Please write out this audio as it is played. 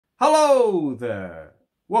Hello there!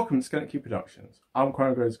 Welcome to Skeleton Productions. I'm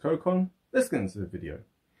Crown Goes Kokon. Let's get into the video.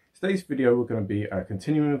 Today's video we're going to be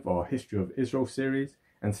continuing with our History of Israel series,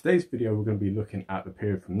 and today's video we're going to be looking at the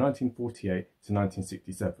period from 1948 to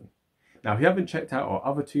 1967. Now if you haven't checked out our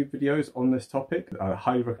other two videos on this topic, I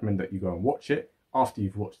highly recommend that you go and watch it after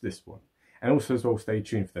you've watched this one. And also as well stay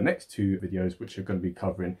tuned for the next two videos which are going to be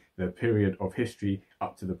covering the period of history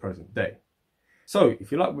up to the present day. So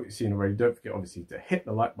if you like what you've seen already, don't forget obviously to hit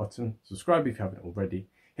the like button, subscribe if you haven't already,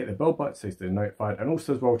 hit the bell button so you stay notified, and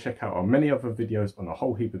also as well check out our many other videos on a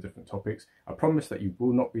whole heap of different topics. I promise that you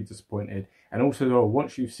will not be disappointed. And also as well,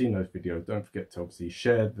 once you've seen those videos, don't forget to obviously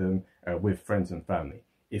share them with friends and family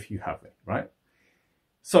if you haven't, right?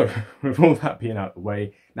 So with all that being out of the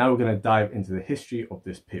way, now we're going to dive into the history of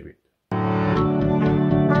this period.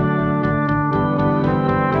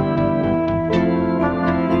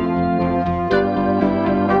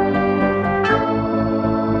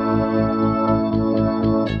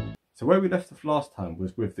 So where we left off last time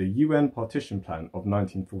was with the UN Partition Plan of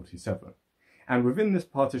 1947. And within this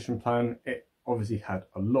partition plan, it obviously had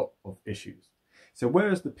a lot of issues. So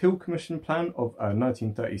whereas the Peel Commission Plan of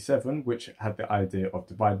 1937, which had the idea of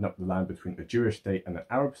dividing up the land between a Jewish state and an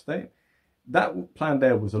Arab state, that plan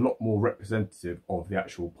there was a lot more representative of the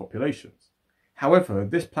actual populations. However,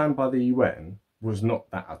 this plan by the UN was not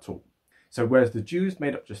that at all. So whereas the Jews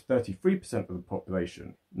made up just 33% of the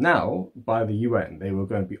population, now by the UN they were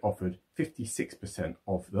going to be offered 56%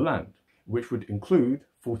 of the land, which would include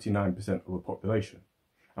 49% of the population.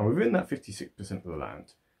 And within that 56% of the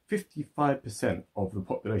land, 55% of the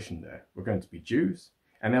population there were going to be Jews,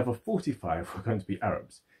 and the other 45% were going to be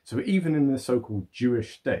Arabs. So even in the so-called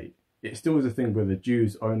Jewish state, it still is a thing where the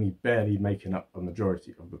Jews are only barely making up a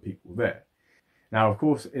majority of the people there. Now, of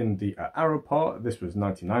course, in the Arab part, this was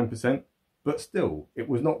 99%. But still, it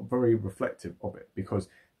was not very reflective of it, because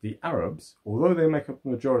the Arabs, although they make up the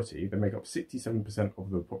majority, they make up 67% of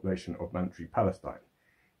the population of mandatory Palestine,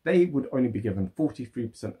 they would only be given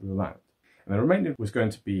 43% of the land. And the remainder was going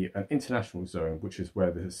to be an international zone, which is where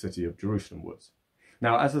the city of Jerusalem was.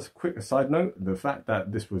 Now, as a quick side note, the fact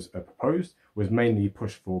that this was proposed was mainly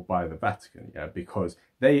pushed for by the Vatican, because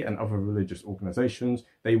they and other religious organisations,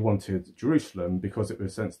 they wanted Jerusalem, because it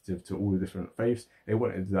was sensitive to all the different faiths, they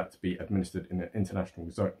wanted that to be administered in an international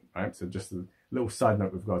zone, right? So just a little side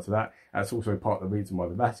note with regard to that. That's also part of the reason why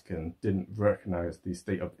the Vatican didn't recognise the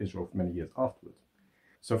state of Israel for many years afterwards.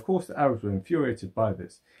 So of course the Arabs were infuriated by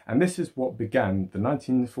this, and this is what began the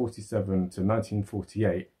 1947 to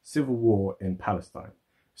 1948 civil war in Palestine.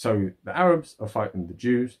 So the Arabs are fighting the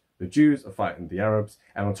Jews are fighting the Arabs,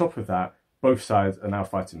 and on top of that, both sides are now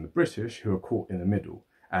fighting the British, who are caught in the middle.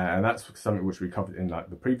 And that's something which we covered in like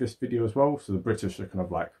the previous video as well. So the British are kind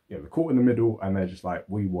of like, they're caught in the middle, and they're just like,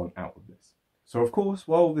 we want out of this. So of course,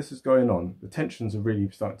 while this is going on, the tensions are really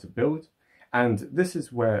starting to build. And this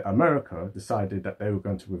is where America decided that they were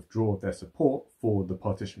going to withdraw their support for the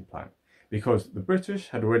partition plan, because the British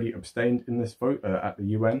had already abstained in this vote at the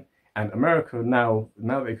UN, and America now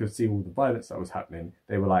they could see all the violence that was happening,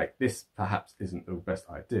 they were like, this perhaps isn't the best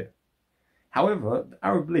idea. However, the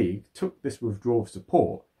Arab League took this withdrawal of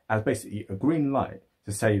support as basically a green light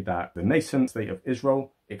to say that the nascent state of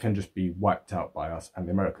Israel, it can just be wiped out by us, and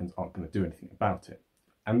the Americans aren't going to do anything about it.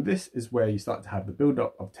 And this is where you start to have the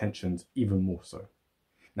build-up of tensions even more so.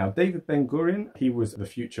 Now, David ben-Gurion, he was the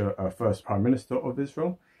future first Prime Minister of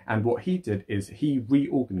Israel, and what he did is he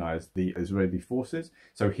reorganized the Israeli forces.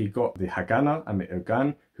 So he got the Haganah and the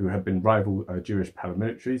Irgun, who had been rival Jewish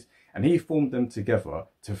paramilitaries, and he formed them together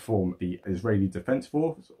to form the Israeli Defense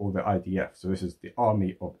Force, or the IDF. So this is the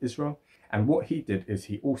Army of Israel. And what he did is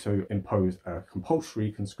he also imposed a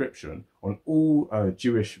compulsory conscription on all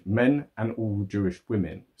Jewish men and all Jewish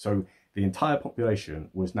women. So the entire population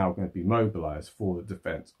was now going to be mobilized for the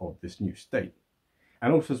defense of this new state.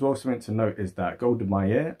 And also as well, something to note is that Golda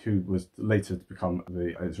Meir, who was later to become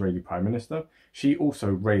the Israeli Prime Minister, she also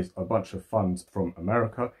raised a bunch of funds from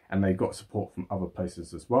America, and they got support from other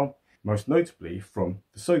places as well, most notably from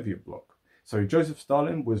the Soviet bloc. So Joseph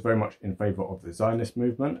Stalin was very much in favour of the Zionist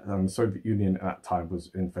movement, and the Soviet Union at that time was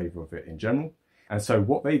in favour of it in general. And so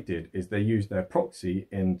what they did is they used their proxy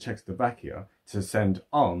in Czechoslovakia to send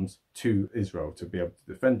arms to Israel to be able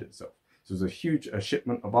to defend itself. So there's a huge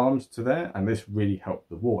shipment of arms to there, and this really helped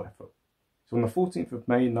the war effort. So on the 14th of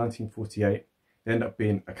May 1948, there ended up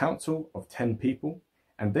being a council of 10 people,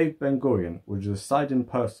 and David ben-Gurion was the deciding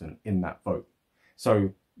person in that vote.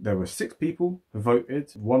 So there were 6 people who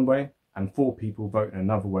voted one way, and 4 people voted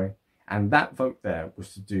another way, and that vote there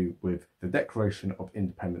was to do with the Declaration of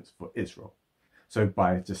Independence for Israel. So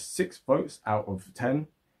by just 6 votes out of 10,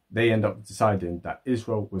 they end up deciding that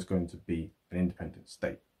Israel was going to be an independent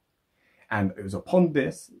state. And it was upon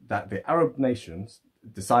this that the Arab nations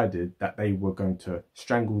decided that they were going to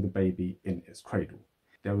strangle the baby in its cradle.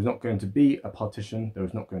 There was not going to be a partition, there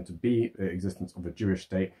was not going to be the existence of a Jewish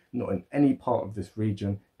state, not in any part of this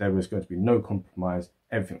region. There was going to be no compromise,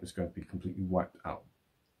 everything was going to be completely wiped out.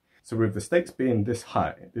 So with the stakes being this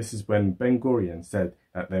high, this is when Ben-Gurion said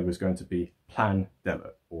that there was going to be Plan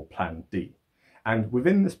Dalet, or Plan D. And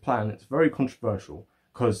within this plan, it's very controversial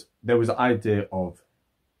because there was an idea of,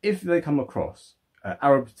 if they come across an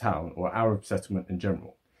Arab town or Arab settlement in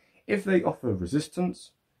general, if they offer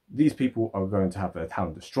resistance, these people are going to have their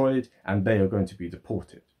town destroyed and they are going to be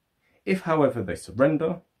deported. If, however, they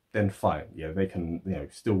surrender, then fine, yeah, they can,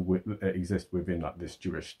 still exist within like this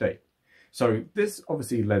Jewish state. So this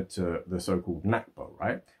obviously led to the so-called Nakba,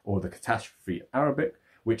 right, or the catastrophe in Arabic,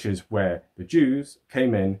 which is where the Jews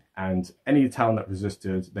came in and any town that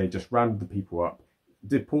resisted, they just rounded the people up,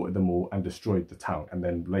 deported them all and destroyed the town, and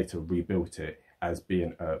then later rebuilt it as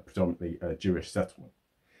being predominantly a Jewish settlement.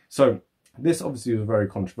 So this obviously was very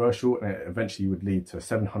controversial, and it eventually would lead to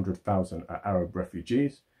 700,000 Arab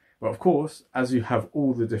refugees. But of course, as you have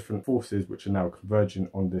all the different forces which are now converging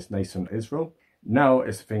on this nation Israel, now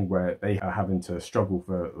it's a thing where they are having to struggle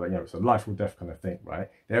for, it's a life or death kind of thing, right?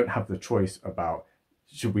 They don't have the choice about,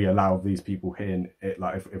 should we allow these people in,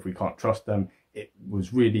 if we can't trust them. It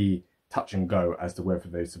was really touch and go as to whether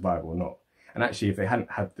they survive or not. And actually, if they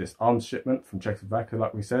hadn't had this arms shipment from Czechoslovakia,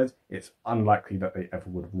 like we said, it's unlikely that they ever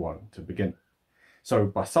would have won to begin. So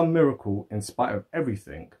by some miracle, in spite of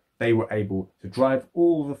everything, they were able to drive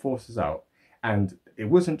all the forces out. And it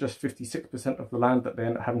wasn't just 56% of the land that they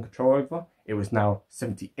ended up having control over, it was now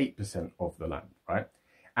 78% of the land, right?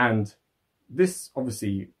 And this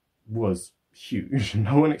obviously was huge.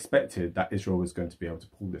 No one expected that Israel was going to be able to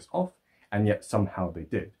pull this off, and yet somehow they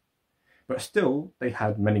did. But still, they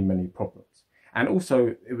had many, many problems. And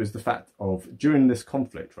also, it was the fact of, during this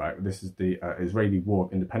conflict, right, this is the Israeli War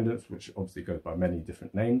of Independence, which obviously goes by many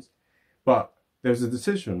different names, but there was a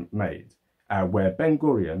decision made where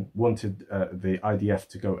Ben-Gurion wanted the IDF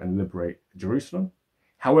to go and liberate Jerusalem.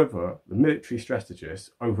 However, the military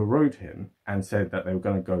strategists overrode him and said that they were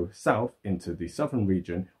going to go south into the southern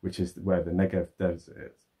region, which is where the Negev desert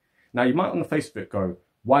is. Now, you might on the face of it go,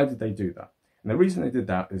 why did they do that? And the reason they did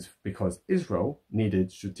that is because Israel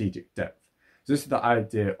needed strategic depth. So this is the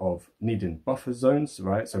idea of needing buffer zones,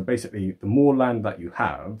 right? So basically, the more land that you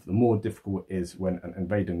have, the more difficult it is when an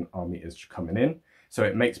invading army is coming in. So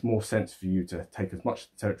it makes more sense for you to take as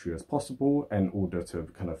much territory as possible in order to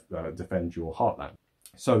kind of defend your heartland.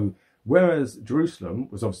 So whereas Jerusalem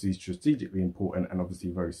was obviously strategically important and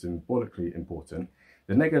obviously very symbolically important,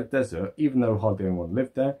 the Negev desert, even though hardly anyone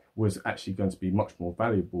lived there, was actually going to be much more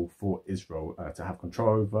valuable for Israel to have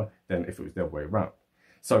control over than if it was the other way around.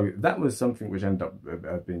 So that was something which ended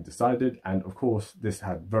up being decided, and of course this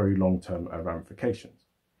had very long-term ramifications.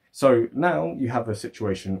 So now you have a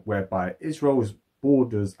situation whereby Israel's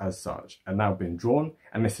borders as such are now being drawn,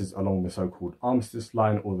 and this is along the so-called armistice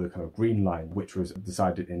line, or the kind of green line, which was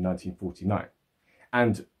decided in 1949.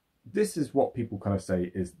 And this is what people kind of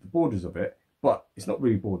say is the borders of it, but it's not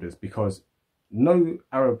really borders, because no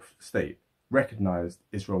Arab state recognized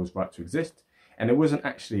Israel's right to exist. And it wasn't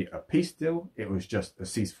actually a peace deal, it was just a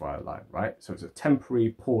ceasefire line, right? So it's a temporary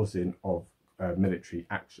pausing of military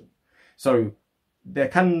action. So there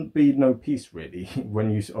can be no peace really when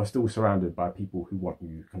you are still surrounded by people who want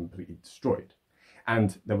you completely destroyed.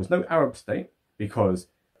 And there was no Arab state because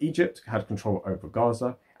Egypt had control over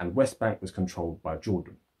Gaza and West Bank was controlled by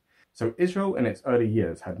Jordan. So Israel in its early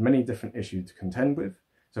years had many different issues to contend with.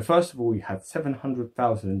 So first of all, you had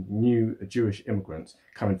 700,000 new Jewish immigrants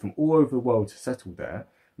coming from all over the world to settle there,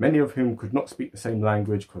 many of whom could not speak the same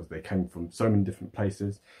language because they came from so many different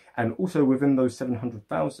places. And also within those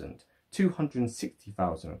 700,000,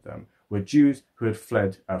 260,000 of them were Jews who had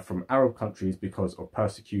fled from Arab countries because of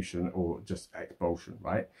persecution or just expulsion,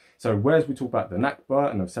 right? So whereas we talk about the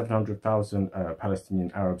Nakba and the 700,000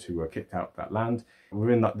 Palestinian Arabs who were kicked out of that land,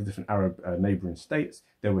 within like the different Arab neighbouring states,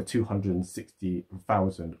 there were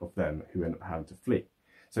 260,000 of them who ended up having to flee.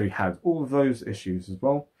 So you had all of those issues as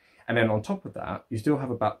well. And then on top of that, you still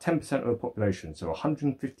have about 10% of the population, so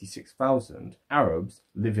 156,000 Arabs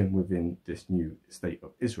living within this new state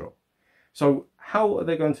of Israel. So how are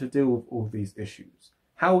they going to deal with all these issues?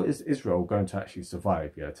 How is Israel going to actually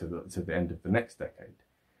survive to the end of the next decade?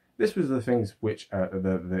 This was the things which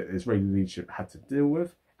the Israeli leadership had to deal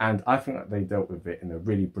with, and I think that they dealt with it in a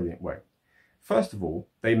really brilliant way. First of all,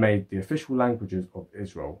 they made the official languages of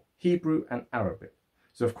Israel Hebrew and Arabic.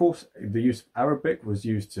 So of course, the use of Arabic was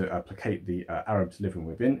used to placate the Arabs living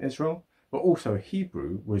within Israel, but also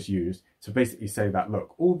Hebrew was used to basically say that,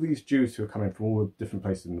 look, all these Jews who are coming from all different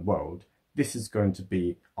places in the world, this is going to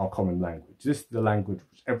be our common language. This is the language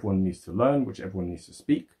which everyone needs to learn, which everyone needs to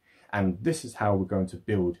speak. And this is how we're going to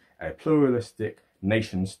build a pluralistic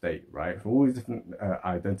nation state, right? From all these different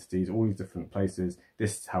identities, all these different places,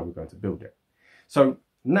 this is how we're going to build it. So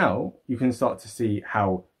now you can start to see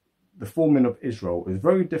how the forming of Israel is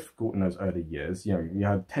very difficult in those early years. You know, you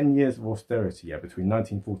had 10 years of austerity between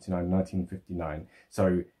 1949 and 1959.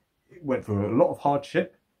 So it went through a lot of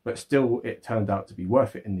hardship, but still it turned out to be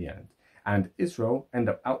worth it in the end. And Israel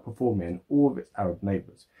ended up outperforming all of its Arab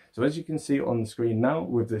neighbours. So as you can see on the screen now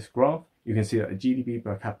with this graph, you can see that the GDP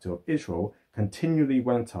per capita of Israel continually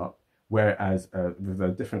went up, whereas with the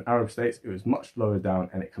different Arab states, it was much lower down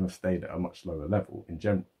and it kind of stayed at a much lower level in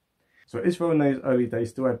general. So Israel in those early days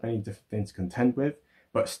still had many different things to contend with,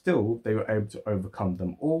 but still they were able to overcome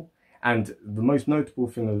them all. And the most notable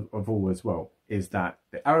thing of all as well is that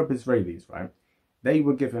the Arab Israelis, right, they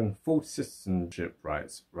were given full citizenship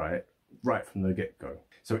rights, right from the get-go.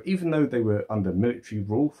 So even though they were under military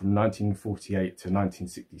rule from 1948 to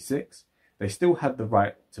 1966, they still had the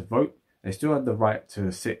right to vote, they still had the right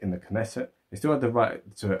to sit in the Knesset, they still had the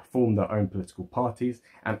right to form their own political parties,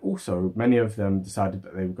 and also many of them decided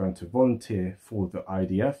that they were going to volunteer for the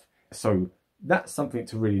IDF. So that's something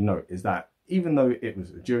to really note, is that even though it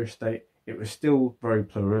was a Jewish state, it was still very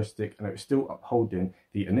pluralistic and it was still upholding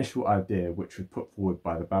the initial idea which was put forward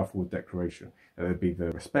by the Balfour Declaration, that there would be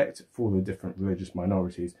the respect for the different religious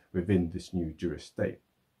minorities within this new Jewish state.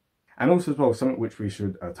 And also as well, something which we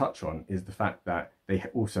should touch on is the fact that they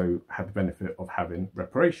also had the benefit of having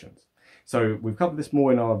reparations. So we've covered this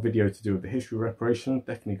more in our video to do with the history of reparations.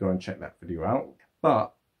 Definitely go and check that video out.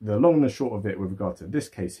 But the long and the short of it with regard to this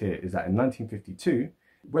case here is that in 1952,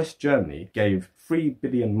 West Germany gave 3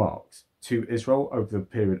 billion marks to Israel over the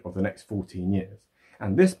period of the next 14 years.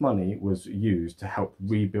 And this money was used to help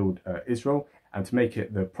rebuild Israel and to make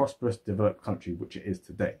it the prosperous, developed country which it is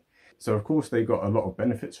today. So of course they got a lot of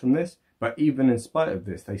benefits from this, but even in spite of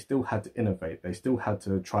this, they still had to innovate. They still had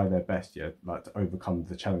to try their best, like to overcome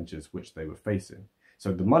the challenges which they were facing.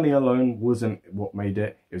 So the money alone wasn't what made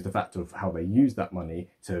it. It was the fact of how they used that money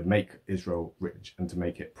to make Israel rich and to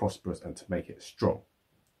make it prosperous and to make it strong.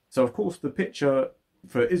 So of course the picture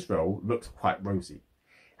for Israel looks quite rosy.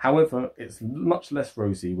 However, it's much less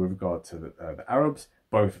rosy with regard to the Arabs,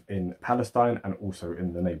 both in Palestine and also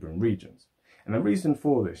in the neighbouring regions. And the reason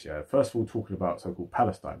for this, first of all, talking about so-called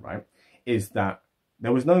Palestine, right, is that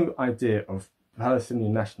there was no idea of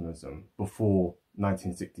Palestinian nationalism before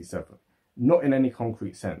 1967, not in any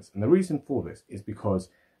concrete sense. And the reason for this is because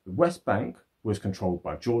the West Bank was controlled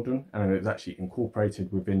by Jordan, and it was actually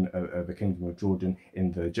incorporated within the Kingdom of Jordan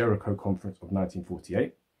in the Jericho Conference of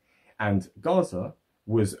 1948. And Gaza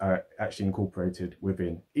was actually incorporated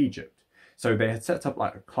within Egypt. So they had set up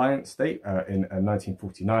like a client state in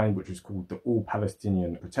 1949, which was called the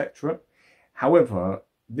All-Palestinian Protectorate. However,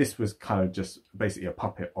 this was kind of just basically a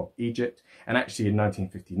puppet of Egypt. And actually in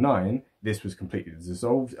 1959, this was completely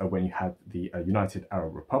dissolved when you had the United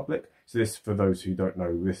Arab Republic. So this, for those who don't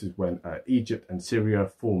know, this is when Egypt and Syria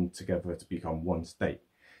formed together to become one state.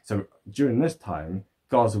 So during this time,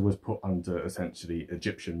 Gaza was put under essentially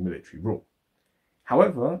Egyptian military rule.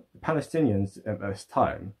 However, the Palestinians at this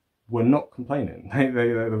time were not complaining.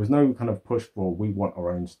 There was no kind of push for we want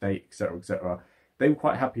our own state, etc., etc. They were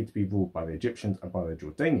quite happy to be ruled by the Egyptians and by the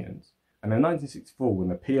Jordanians. And in 1964, when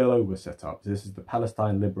the PLO was set up, this is the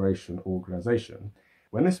Palestine Liberation Organization,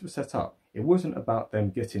 when this was set up, it wasn't about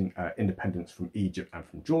them getting independence from Egypt and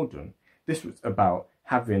from Jordan. This was about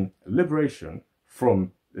having liberation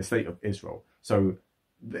from the state of Israel. So,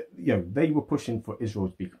 they were pushing for Israel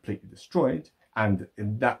to be completely destroyed, and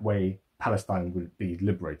in that way, Palestine would be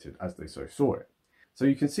liberated as they so saw it. So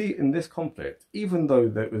you can see in this conflict, even though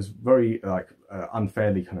that was very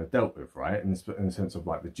unfairly kind of dealt with, right, in the sense of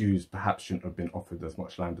like the Jews perhaps shouldn't have been offered as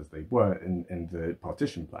much land as they were in the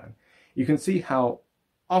partition plan, you can see how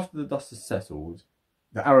after the dust has settled,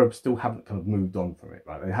 the Arabs still haven't kind of moved on from it,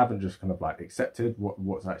 right? They haven't just kind of like accepted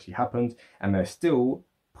what's actually happened, and they're still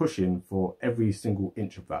pushing for every single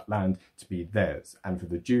inch of that land to be theirs and for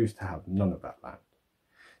the Jews to have none of that land.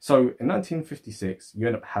 So in 1956, you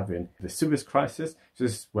end up having the Suez Crisis. So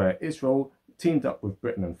this is where Israel teamed up with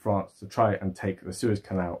Britain and France to try and take the Suez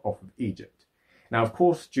Canal off of Egypt. Now, of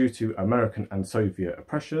course, due to American and Soviet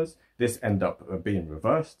pressures, this ended up being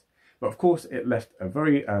reversed. But of course, it left a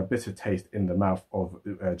very bitter taste in the mouth of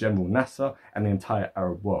General Nasser and the entire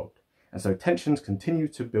Arab world. And so tensions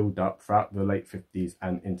continued to build up throughout the late 50s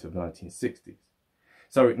and into the 1960s.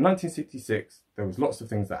 So in 1966, there was lots of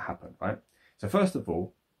things that happened, right? So first of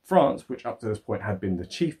all, France, which up to this point had been the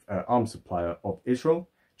chief arms supplier of Israel,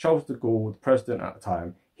 Charles de Gaulle, the president at the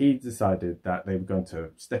time, he decided that they were going to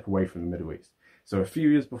step away from the Middle East. So a few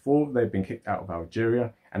years before, they'd been kicked out of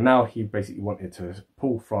Algeria, and now he basically wanted to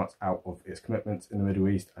pull France out of its commitments in the Middle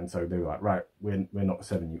East, and so they were like, right, we're not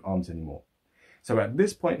selling you arms anymore. So at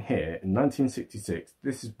this point here, in 1966,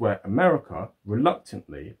 this is where America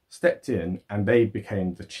reluctantly stepped in and they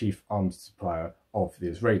became the chief arms supplier of the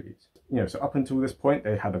Israelis. So up until this point,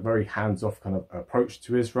 they had a very hands-off kind of approach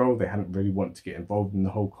to Israel. They hadn't really wanted to get involved in the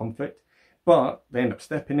whole conflict, but they ended up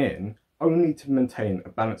stepping in only to maintain a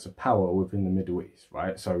balance of power within the Middle East,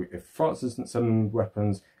 right? So if France isn't selling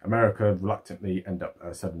weapons, America reluctantly end up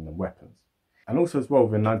selling them weapons. And also as well,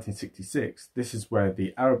 in 1966, this is where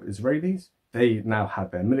the Arab Israelis, they now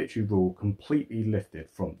had their military rule completely lifted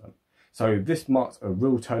from them. So this marked a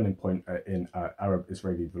real turning point in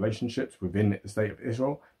Arab-Israeli relationships within the state of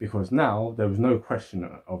Israel, because now there was no question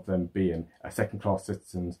of them being second-class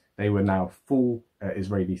citizens. They were now full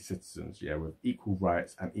Israeli citizens, with equal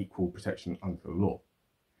rights and equal protection under the law.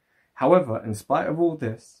 However, in spite of all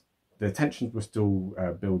this, the tensions were still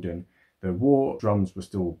building, the war drums were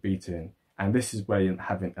still beating, and this is where you end up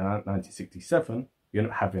having, in 1967, you end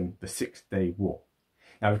up having the Six-Day War.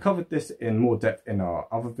 Now, we've covered this in more depth in our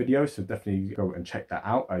other videos, so definitely go and check that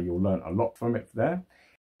out. You'll learn a lot from it there.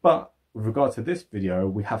 But with regard to this video,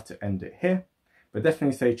 we have to end it here. But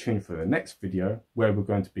definitely stay tuned for the next video, where we're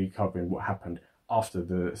going to be covering what happened after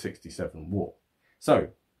the 67 war. So,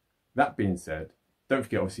 that being said, don't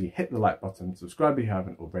forget, obviously, hit the like button, subscribe if you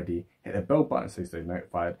haven't already, hit the bell button so you stay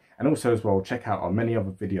notified, and also as well, check out our many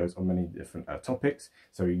other videos on many different topics,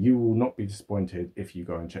 so you will not be disappointed if you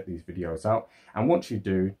go and check these videos out. And once you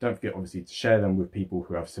do, don't forget, obviously, to share them with people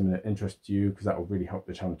who have similar interests to you, because that will really help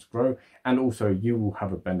the channel to grow, and also you will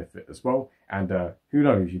have a benefit as well, and who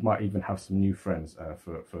knows, you might even have some new friends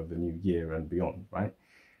for the new year and beyond, right?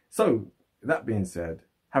 So, that being said,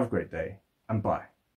 have a great day, and bye.